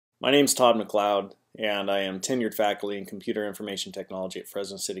My name's Todd McLeod, and I am tenured faculty in computer information technology at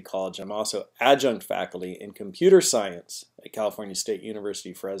Fresno City College. I'm also adjunct faculty in computer science at California State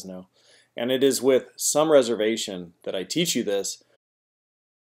University, Fresno. And it is with some reservation that I teach you this.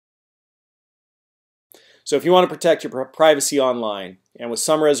 So if you want to protect your privacy online, and with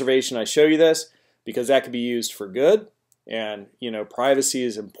some reservation I show you this, because that could be used for good. And, privacy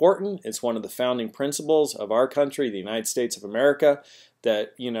is important. It's one of the founding principles of our country, the United States of America,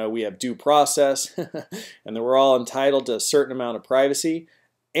 that, we have due process and that we're all entitled to a certain amount of privacy.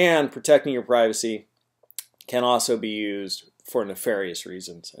 And protecting your privacy can also be used for nefarious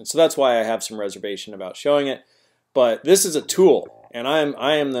reasons. And so that's why I have some reservation about showing it. But this is a tool, and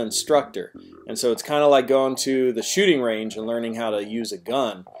I am the instructor. And so it's kind of like going to the shooting range and learning how to use a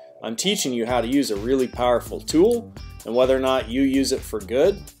gun. I'm teaching you how to use a really powerful tool, and whether or not you use it for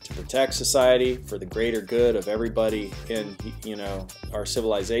good, to protect society, for the greater good of everybody in our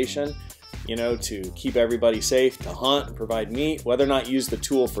civilization, to keep everybody safe, to hunt, provide meat, whether or not you use the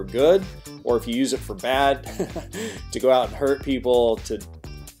tool for good, or if you use it for bad, to go out and hurt people, to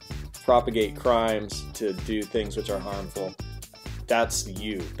propagate crimes, to do things which are harmful. That's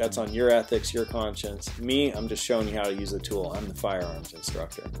you. That's on your ethics, your conscience. Me, I'm just showing you how to use the tool. I'm the firearms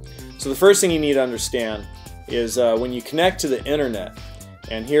instructor. So the first thing you need to understand is when you connect to the internet,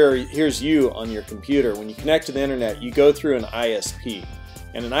 and here's you on your computer. When you connect to the internet, you go through an ISP.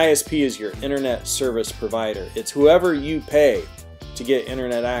 And an ISP is your internet service provider. It's whoever you pay to get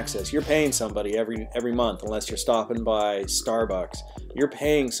internet access. You're paying somebody every month, unless you're stopping by Starbucks. You're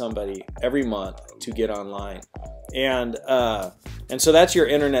paying somebody every month to get online. And so that's your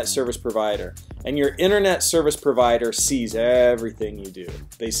internet service provider. And your internet service provider sees everything you do.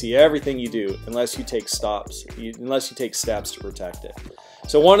 They see everything you do unless you take steps to protect it.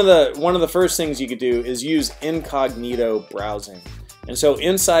 So one of the first things you could do is use incognito browsing. And so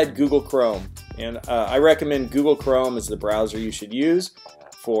inside Google Chrome, and I recommend Google Chrome as the browser you should use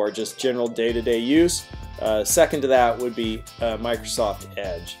for just general day-to-day use. Second to that would be Microsoft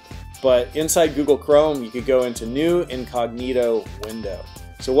Edge. But inside Google Chrome, you could go into New Incognito Window.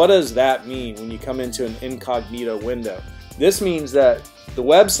 So what does that mean when you come into an incognito window? This means that the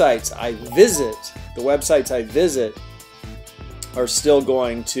websites I visit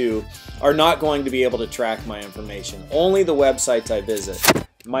are not going to be able to track my information. Only the websites I visit.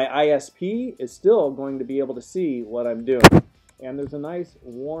 My ISP is still going to be able to see what I'm doing. And there's a nice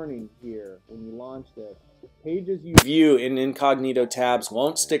warning here when you launch this. Pages you view in incognito tabs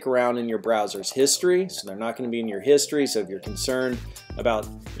won't stick around in your browser's history, so they're not going to be in your history. So if you're concerned about,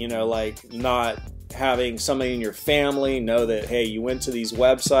 not having somebody in your family know that, hey, you went to these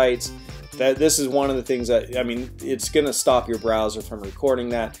websites, this is one of the things that, it's going to stop your browser from recording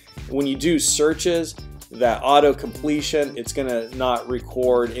that. When you do searches, that auto completion, it's going to not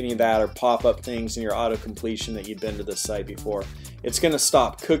record any of that or pop up things in your auto completion that you've been to this site before. It's going to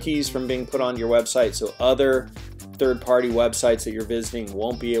stop cookies from being put on your website, so other third-party websites that you're visiting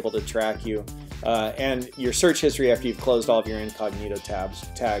won't be able to track you. And your search history after you've closed all of your incognito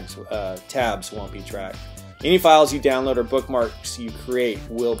tabs won't be tracked. Any files you download or bookmarks you create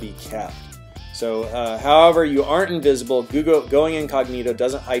will be kept. So, however, you aren't invisible. Going incognito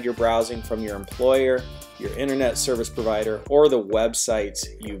doesn't hide your browsing from your employer, your internet service provider, or the websites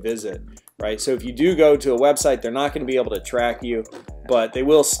you visit. Right? So if you do go to a website, they're not going to be able to track you, but they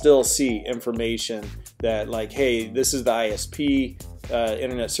will still see information that, like, hey, this is the ISP,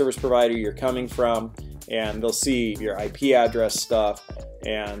 internet service provider you're coming from, and they'll see your IP address stuff,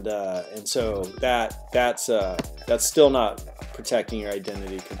 and so that's still not protecting your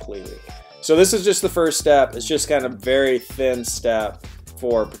identity completely. So this is just the first step. It's just kind of a very thin step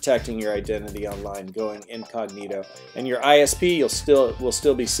for protecting your identity online, going incognito. And your ISP will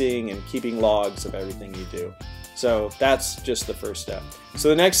still be seeing and keeping logs of everything you do. So that's just the first step. So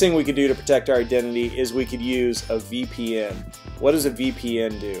the next thing we could do to protect our identity is we could use a VPN. What does a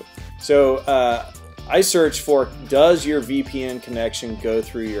VPN do? So I searched for, does your VPN connection go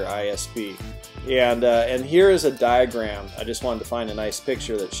through your ISP? And here is a diagram. I just wanted to find a nice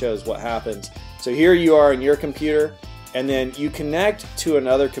picture that shows what happens. So here you are in your computer, and then you connect to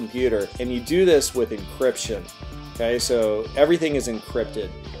another computer, and you do this with encryption. Okay, so everything is encrypted,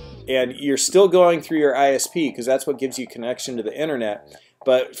 and you're still going through your ISP because that's what gives you connection to the internet.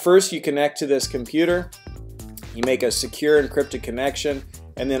 But first you connect to this computer, you make a secure encrypted connection,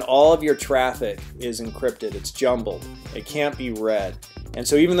 and then all of your traffic is encrypted. It's jumbled. It can't be read. And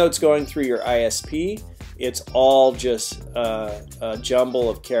so even though it's going through your ISP, it's all just a jumble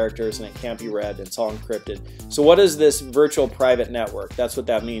of characters, and it can't be read. It's all encrypted. So what is this virtual private network? That's what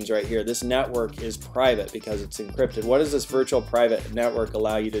that means right here. This network is private because it's encrypted. What does this virtual private network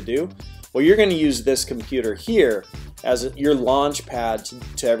allow you to do? Well, you're going to use this computer here as your launch pad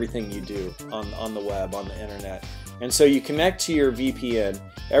to everything you do on the web, on the internet. And so you connect to your VPN,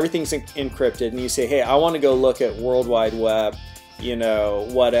 everyth's encrypted, and you say, hey, I want to go look at World Wide Web, you know,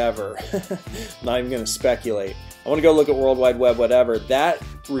 whatever. Not even going to speculate. I want to go look at World Wide Web, whatever. That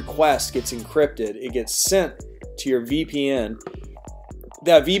request gets encrypted. It gets sent to your VPN.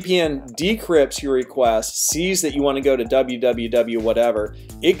 That VPN decrypts your request, sees that you want to go to www whatever.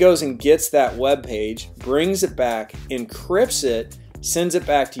 It goes and gets that web page, brings it back, encrypts it, sends it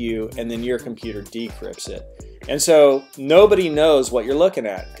back to you, and then your computer decrypts it. And so nobody knows what you're looking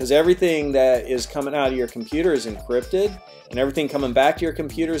at, because everything that is coming out of your computer is encrypted, and everything coming back to your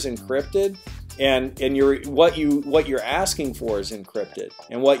computer is encrypted, and what you're asking for is encrypted,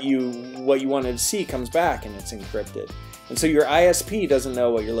 and what you wanted to see comes back and it's encrypted. And so your ISP doesn't know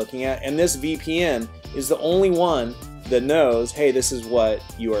what you're looking at, and this VPN is the only one that knows, hey, this is what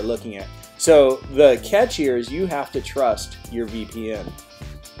you are looking at. So the catch here is you have to trust your VPN.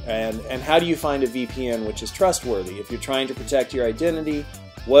 And how do you find a VPN which is trustworthy? If you're trying to protect your identity,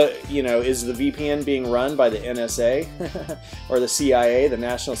 is the VPN being run by the NSA or the CIA, the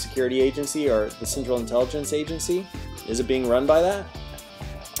National Security Agency, or the Central Intelligence Agency? Is it being run by that?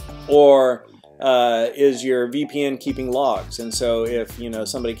 Or is your VPN keeping logs? And so if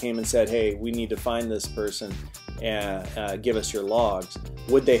somebody came and said, hey, we need to find this person and give us your logs,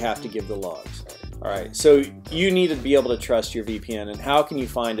 would they have to give the logs? All right, so you need to be able to trust your VPN. And how can you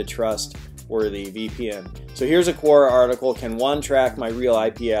find a trustworthy VPN? So here's a Quora article. Can one track my real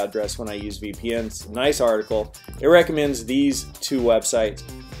IP address when I use VPNs? Nice article. It recommends these two websites.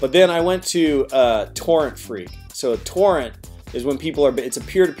 But then I went to Torrent Freak. So Torrent is when people are, it's a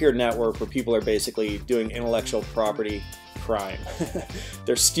peer-to-peer network where people are basically doing intellectual property crime.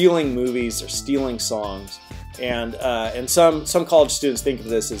 They're stealing movies, they're stealing songs. And some college students think of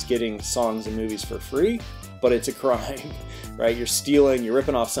this as getting songs and movies for free, but it's a crime, right? You're stealing, you're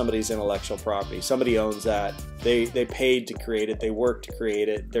ripping off somebody's intellectual property. Somebody owns that. They paid to create it. They worked to create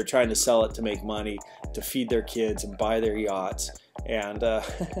it. They're trying to sell it to make money, to feed their kids and buy their yachts. And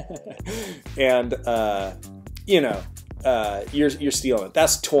you're stealing it.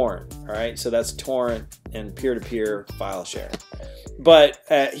 That's torrent, all right? So that's torrent and peer-to-peer file share. But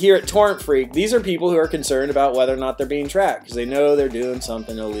here at Torrent Freak, these are people who are concerned about whether or not they're being tracked because they know they're doing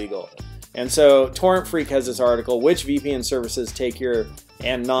something illegal. And so Torrent Freak has this article, which VPN services take your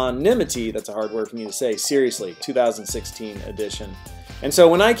anonymity, that's a hard word for me to say, seriously, 2016 edition. And so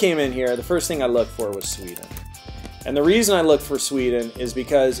when I came in here, the first thing I looked for was Sweden. And the reason I looked for Sweden is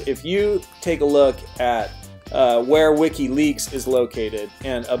because if you take a look at where WikiLeaks is located,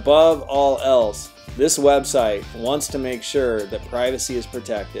 and above all else, this website wants to make sure that privacy is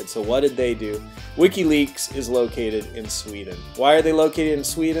protected. So what did they do? WikiLeaks is located in Sweden. Why are they located in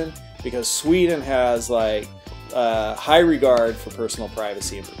Sweden? Because Sweden has high regard for personal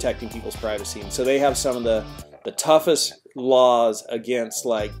privacy and protecting people's privacy. And so they have some of the toughest laws against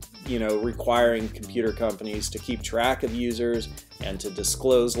requiring computer companies to keep track of users and to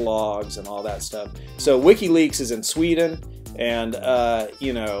disclose logs and all that stuff. So WikiLeaks is in Sweden. And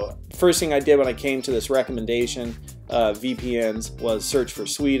first thing I did when I came to this recommendation, VPNs, was search for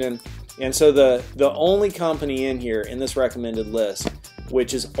Sweden. And so the only company in here in this recommended list,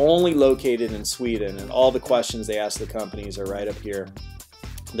 which is only located in Sweden, and all the questions they ask the companies are right up here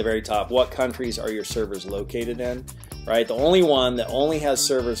at the very top. What countries are your servers located in? Right? The only one that only has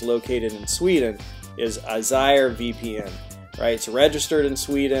servers located in Sweden is Azire VPN. Right? It's registered in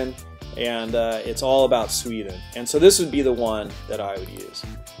Sweden. And it's all about Sweden. And so this would be the one that I would use.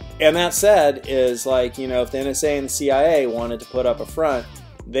 And that said is if the NSA and the CIA wanted to put up a front,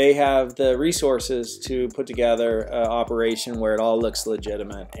 they have the resources to put together an operation where it all looks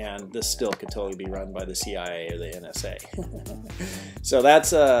legitimate, and this still could totally be run by the CIA or the NSA. So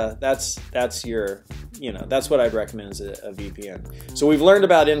that's your, that's what I'd recommend as a VPN. So we've learned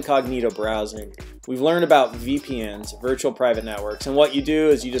about incognito browsing. We've learned about VPNs, virtual private networks, and what you do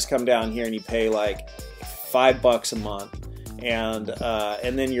is you just come down here and you pay like $5 a month, and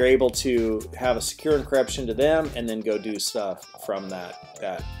then you're able to have a secure encryption to them, and then go do stuff from that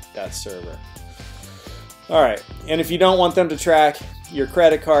server. All right, and if you don't want them to track your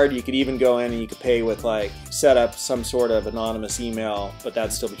credit card, you could even go in and you could pay with set up some sort of anonymous email, but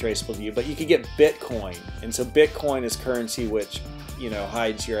that'd still be traceable to you. But you could get Bitcoin, and so Bitcoin is currency which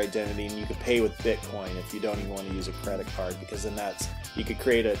hides your identity, and you could pay with Bitcoin if you don't even want to use a credit card, because then you could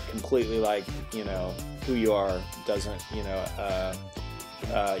create it completely like who you are doesn't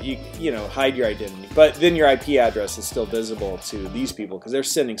hide your identity, but then your IP address is still visible to these people because they're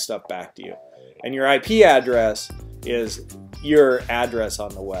sending stuff back to you, and your IP address is your address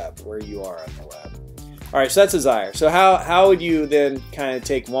on the web, where you are on the web. All right, so that's Desire. So how would you then kind of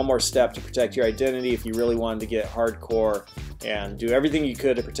take one more step to protect your identity if you really wanted to get hardcore and do everything you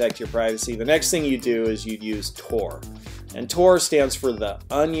could to protect your privacy? The next thing you do is you'd use Tor. And Tor stands for the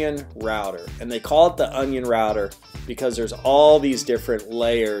Onion Router. And they call it the Onion Router because there's all these different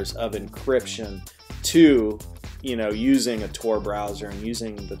layers of encryption to using a Tor browser and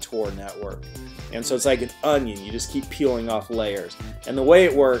using the Tor network. And so it's like an onion. You just keep peeling off layers. And the way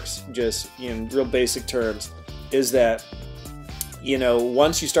it works, just in real basic terms, is that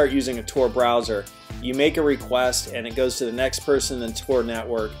once you start using a Tor browser, you make a request and it goes to the next person in the Tor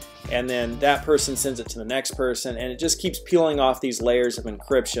network, and then that person sends it to the next person, and it just keeps peeling off these layers of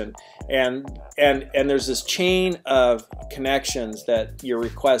encryption, and there's this chain of connections that your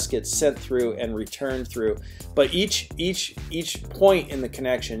request gets sent through and returned through. But each point in the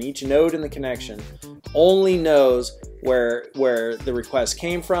connection, each node in the connection, only knows where the request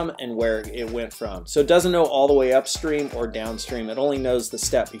came from and where it went from. So it doesn't know all the way upstream or downstream. It only knows the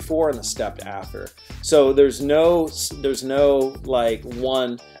step before and the step after. So there's no like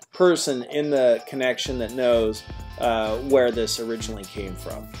one person in the connection that knows where this originally came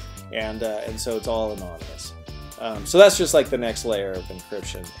from, and so it's all anonymous. So that's just like the next layer of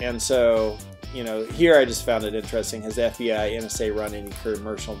encryption. And so here I just found it interesting. Has the FBI, NSA run any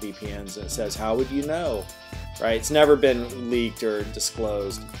commercial VPNs? And it says, how would you know? Right? It's never been leaked or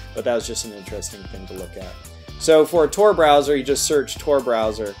disclosed, but that was just an interesting thing to look at. So for a Tor browser, you just search Tor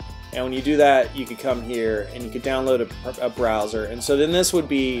browser, and when you do that, you could come here and you could download a browser. And so then this would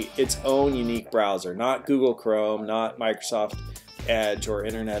be its own unique browser, not Google Chrome, not Microsoft Edge or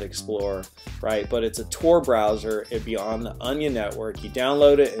Internet Explorer, right? But it's a Tor browser. It'd be on the Onion network. You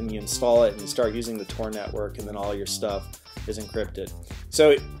download it and you install it and you start using the Tor network, and then all your stuff is encrypted.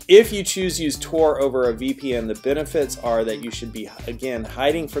 So if you choose to use Tor over a VPN, the benefits are that you should be, again,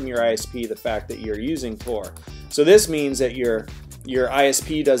 hiding from your ISP the fact that you're using Tor. So this means that your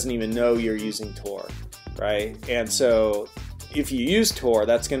ISP doesn't even know you're using Tor, right? And so if you use Tor,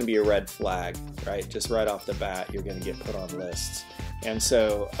 that's going to be a red flag, right? Just right off the bat, you're going to get put on lists. And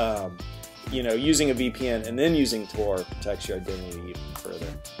so, using a VPN and then using Tor protects your identity even further.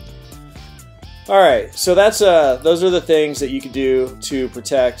 All right, so that's those are the things that you could do to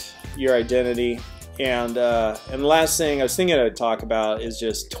protect your identity. And the last thing I was thinking I would talk about is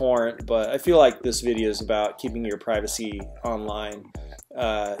just Torrent, but I feel like this video is about keeping your privacy online,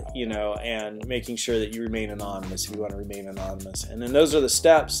 and making sure that you remain anonymous if you want to remain anonymous. And then those are the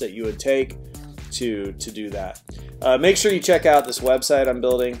steps that you would take to do that. Make sure you check out this website I'm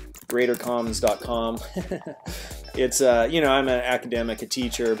building, greatercommons.com. It's I'm an academic, a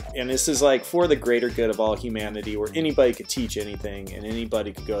teacher, and this is like for the greater good of all humanity, where anybody could teach anything and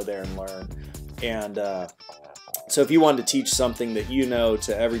anybody could go there and learn. And so if you wanted to teach something that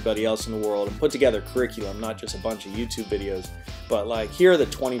to everybody else in the world and put together curriculum, not just a bunch of YouTube videos, but like here are the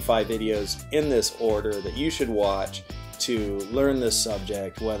 25 videos in this order that you should watch to learn this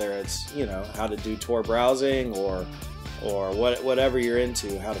subject, whether it's how to do Tor browsing or whatever you're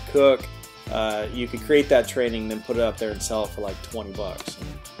into, how to cook. You could create that training, then put it up there and sell it for like 20 bucks,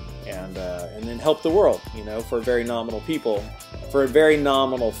 and then help the world. For a very nominal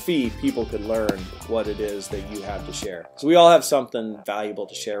fee, people could learn what it is that you have to share. So we all have something valuable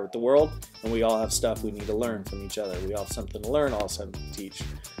to share with the world, and we all have stuff we need to learn from each other. We all have something to learn, all something to teach.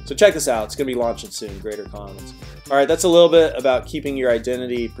 So check this out. It's going to be launching soon, Greater Commons. All right, that's a little bit about keeping your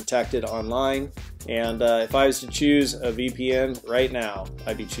identity protected online. And if I was to choose a VPN right now,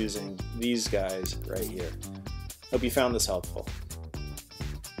 I'd be choosing these guys right here. Hope you found this helpful.